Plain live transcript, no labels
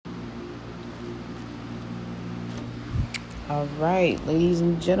All right, ladies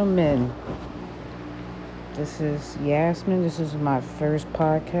and gentlemen, this is Yasmin. This is my first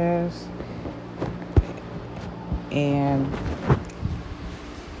podcast, and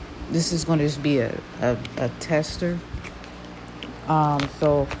this is going to just be a tester.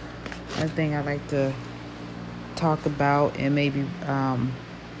 So one thing I like to talk about and maybe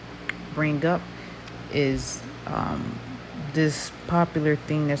bring up is this popular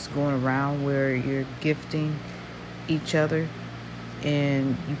thing that's going around where you're gifting each other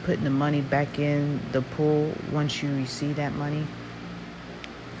and you putting the money back in the pool once you receive that money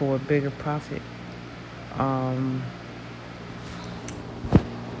for a bigger profit.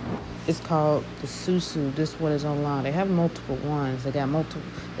 It's called the Susu. This one is online. They have multiple ones. They got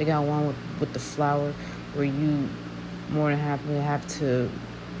one with the flower where you more than have to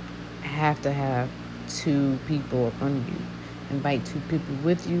have two people up under you. Invite two people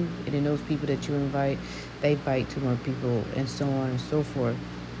with you, and then those people that you invite, they invite two more people, and so on and so forth.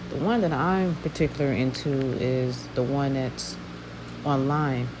 The one that I'm particular into is the one that's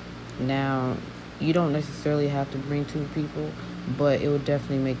online. Now, you don't necessarily have to bring two people, but it will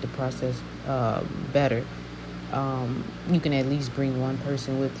definitely make the process better. You can at least bring one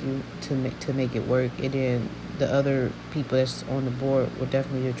person with you to make it work, and then the other people that's on the board will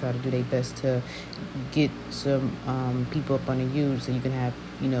definitely try to do their best to get some people up under you, so you can have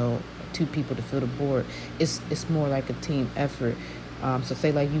two people to fill the board. It's more like a team effort. So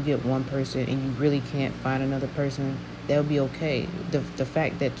say like you get one person and you really can't find another person, that'll be okay. The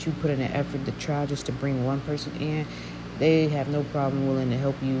fact that you put in an effort to try just to bring one person in, they have no problem willing to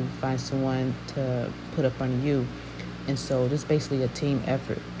help you find someone to put up under you. And so this is basically a team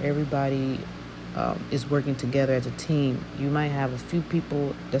effort. Everybody is working together as a team. You might have a few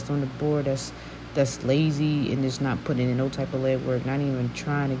people that's on the board that's lazy and just not putting in no type of legwork, not even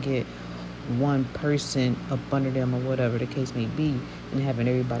trying to get one person up under them or whatever the case may be, and having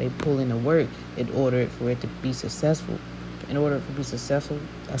everybody pull in the work in order for it to be successful. In order for it to be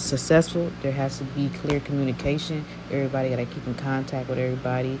successful, there has to be clear communication. Everybody got to keep in contact with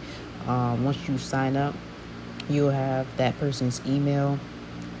everybody. Once you sign up, you'll have that person's email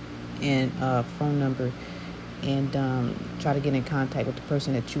and phone number, and try to get in contact with the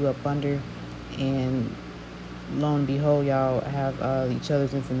person that you up under, and lo and behold, y'all have each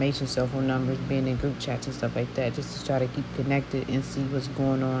other's information, cell phone numbers, being in group chats and stuff like that, just to try to keep connected and see what's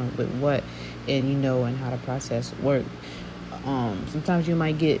going on with what, and how the process works. Sometimes you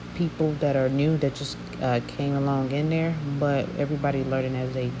might get people that are new that just came along in there, but everybody learning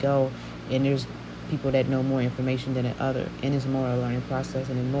as they go, and there's people that know more information than the other, and it's more a learning process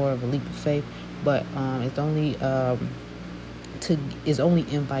and more of a leap of faith. But it's only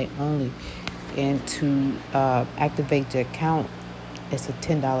invite only. And to activate the account, it's a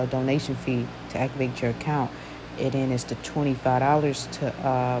 $10 donation fee to activate your account. And then it's the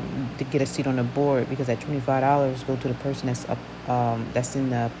 $25 to get a seat on the board, because that $25 go to the person that's up that's in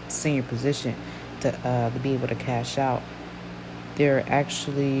the senior position to be able to cash out. They're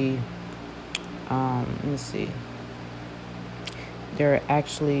actually let me see.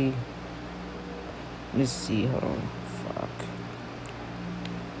 Hold on.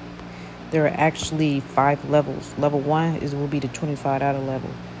 There are actually 5 levels. Level 1 will be the $25 level.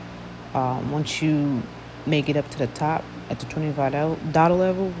 Once you make it up to the top at the $25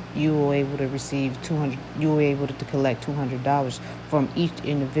 level, you will able to receive $200. You will able to collect $200 from each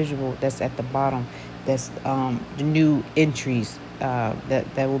individual that's at the bottom. That's the new entries that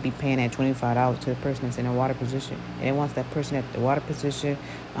will be paying that $25 to the person that's in a water position. And once that person at the water position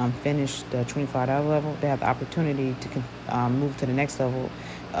finish the $25 level, they have the opportunity to move to the next level,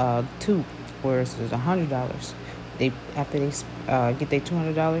 2, where it's $100. After they get their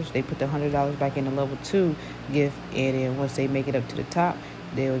 $200, they put the $100 back in the level 2 gift, and then once they make it up to the top,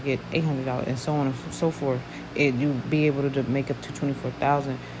 they will get $800, and so on and so forth. You'll be able to make up to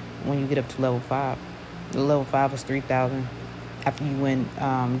 $24,000 when you get up to level 5. The level 5 is $3,000. After you win,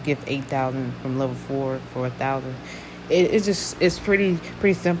 gift $8,000 from level 4 for $1,000. It's pretty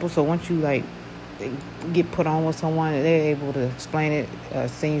simple. So once you get put on with someone, they're able to explain it,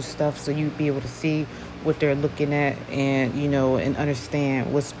 send you stuff, so you be able to see what they're looking at, and and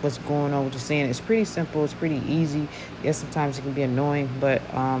understand what's going on, what you're saying. It's pretty simple. It's pretty easy. Yes, sometimes it can be annoying, but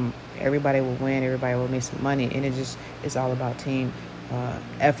everybody will win. Everybody will make some money, and it's all about team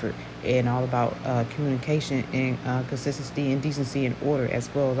effort, and all about communication and consistency and decency and order as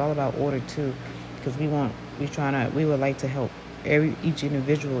well. It's all about order too, because we would like to help each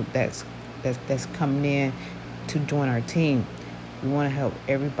individual that's coming in to join our team. We want to help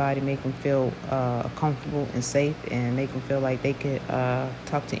everybody, make them feel comfortable and safe, and make them feel like they could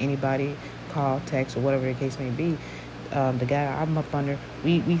talk to anybody, call, text, or whatever the case may be. the guy I'm up under,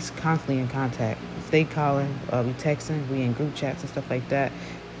 we constantly in contact. Stay calling, we texting, we in group chats and stuff like that,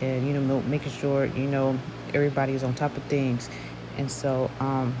 and making sure everybody is on top of things. And so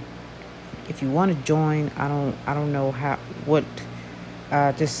if you want to join, I don't know how what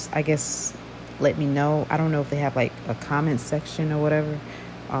just I guess let me know. I don't know if they have like a comment section or whatever.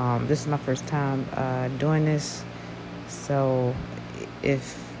 This is my first time doing this, so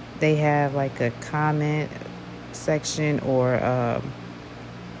if they have like a comment section or a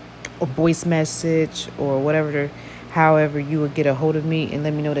voice message or whatever, however you would get a hold of me and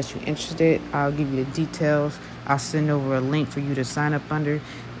let me know that you're interested, I'll give you the details. I'll send over a link for you to sign up under,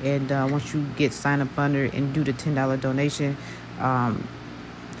 and once you get signed up under and do the $10 donation,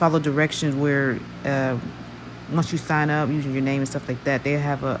 follow directions where once you sign up using your name and stuff like that, they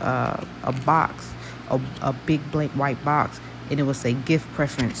have a box, a big blank white box, and it will say gift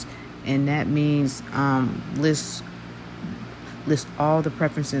preference, and that means list all the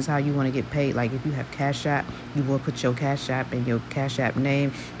preferences how you want to get paid. Like if you have Cash App, you will put your Cash App and your Cash App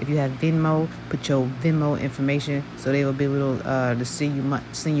name. If you have Venmo, put your Venmo information so they will be able to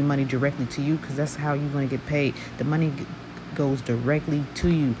send you money directly to you, because that's how you're going to get paid. The money goes directly to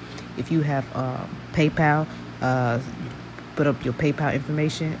you. If you have PayPal, put up your PayPal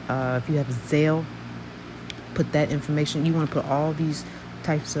information. If you have Zelle, put that information. You want to put all these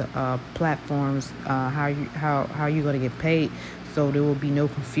types of platforms, how you're going to get paid, so there will be no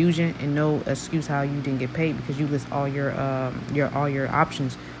confusion and no excuse how you didn't get paid, because you list all your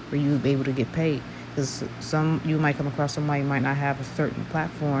options where you'll be able to get paid. Because you might come across somebody who might not have a certain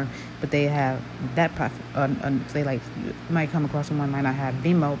platform, but they have that platform. You might come across someone who might not have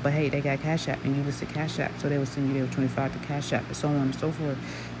Venmo, but hey, they got Cash App, and you listed Cash App, so they will send you their $25 to Cash App, and so on and so forth.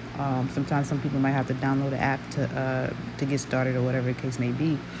 Sometimes some people might have to download the app to get started or whatever the case may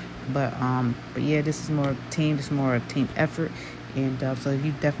be. But yeah, this is more team. This is more a team effort. And so if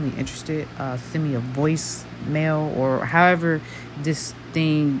you're definitely interested, send me a voice mail or however this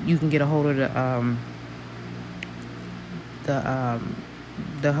thing you can get a hold of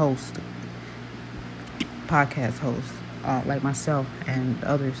the host, podcast host, like myself and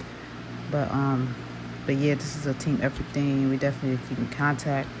others. But yeah, this is a team effort thing. We definitely keep in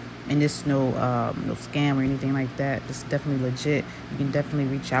contact. And this is no scam or anything like that. This is definitely legit. You can definitely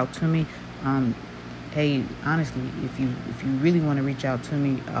reach out to me. Hey, honestly, if you really want to reach out to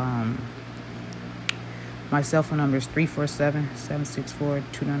me, my cell phone number is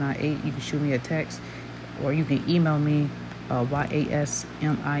 347-764-2998. You can shoot me a text, or you can email me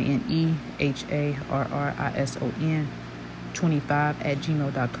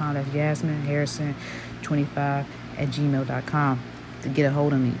YASMINEHARRISON25@gmail.com. That's Yasmin Harrison 25@gmail.com to get a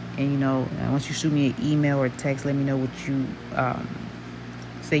hold of me. And once you shoot me an email or text, let me know what you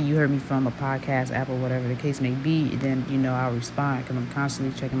say you heard me from a podcast app or whatever the case may be. And then I'll respond, because I'm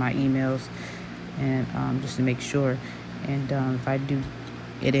constantly checking my emails and just to make sure. And if I do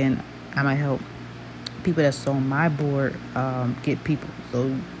it in, I might help people that's on my board get people.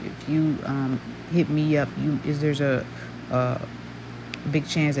 So if you hit me up, there's a big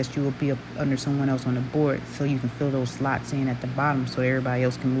chance that you will be up under someone else on the board, so you can fill those slots in at the bottom so everybody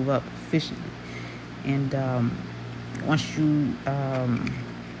else can move up efficiently. And once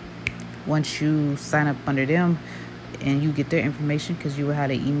you sign up under them and you get their information, because you will have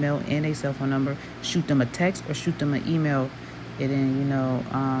their email and a cell phone number, shoot them a text or shoot them an email. And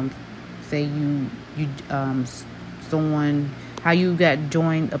then say someone, how you got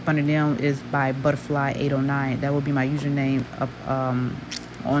joined up under them is by Butterfly809. That will be my username up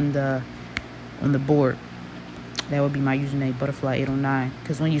on the board. That would be my username, Butterfly809.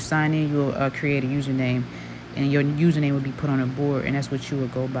 Because when you sign in, you'll create a username, and your username will be put on the board, and that's what you will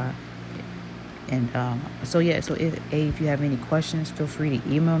go by. And so if you have any questions, feel free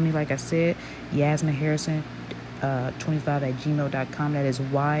to email me. Like I said, Yasmin Harrison 25@gmail.com. That is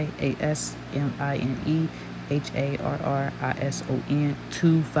YASMINEHARRISON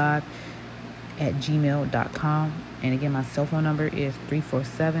 25@gmail.com. And again, my cell phone number is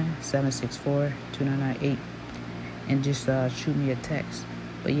 347-764-2998. And just shoot me a text.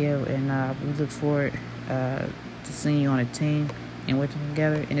 But yeah, and we look forward to seeing you on a team and working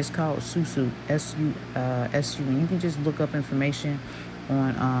together. And it's called SUSU, SUSU. And you can just look up information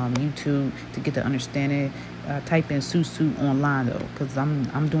on YouTube to get the understanding. Type in SUSU online though, because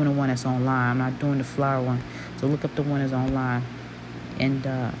I'm doing the one that's online. I'm not doing the flower one. So look up the one that's online. And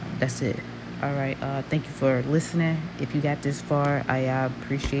that's it. All right. Thank you for listening. If you got this far, I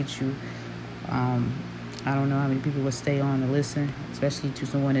appreciate you. I don't know how many people would stay on to listen, especially to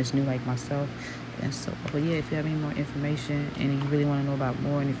someone that's new like myself. And so, but yeah, if you have any more information and you really want to know about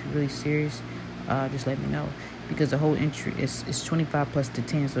more, and if you're really serious, just let me know. because the whole entry is 25 plus the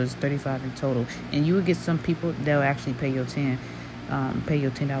 10, so it's 35 in total. And you will get some people that will actually pay your $10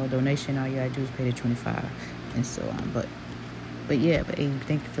 donation. All you gotta do is pay the 25, and so on. But hey,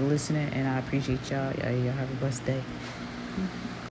 thank you for listening, and I appreciate y'all. Y'all have a blessed day.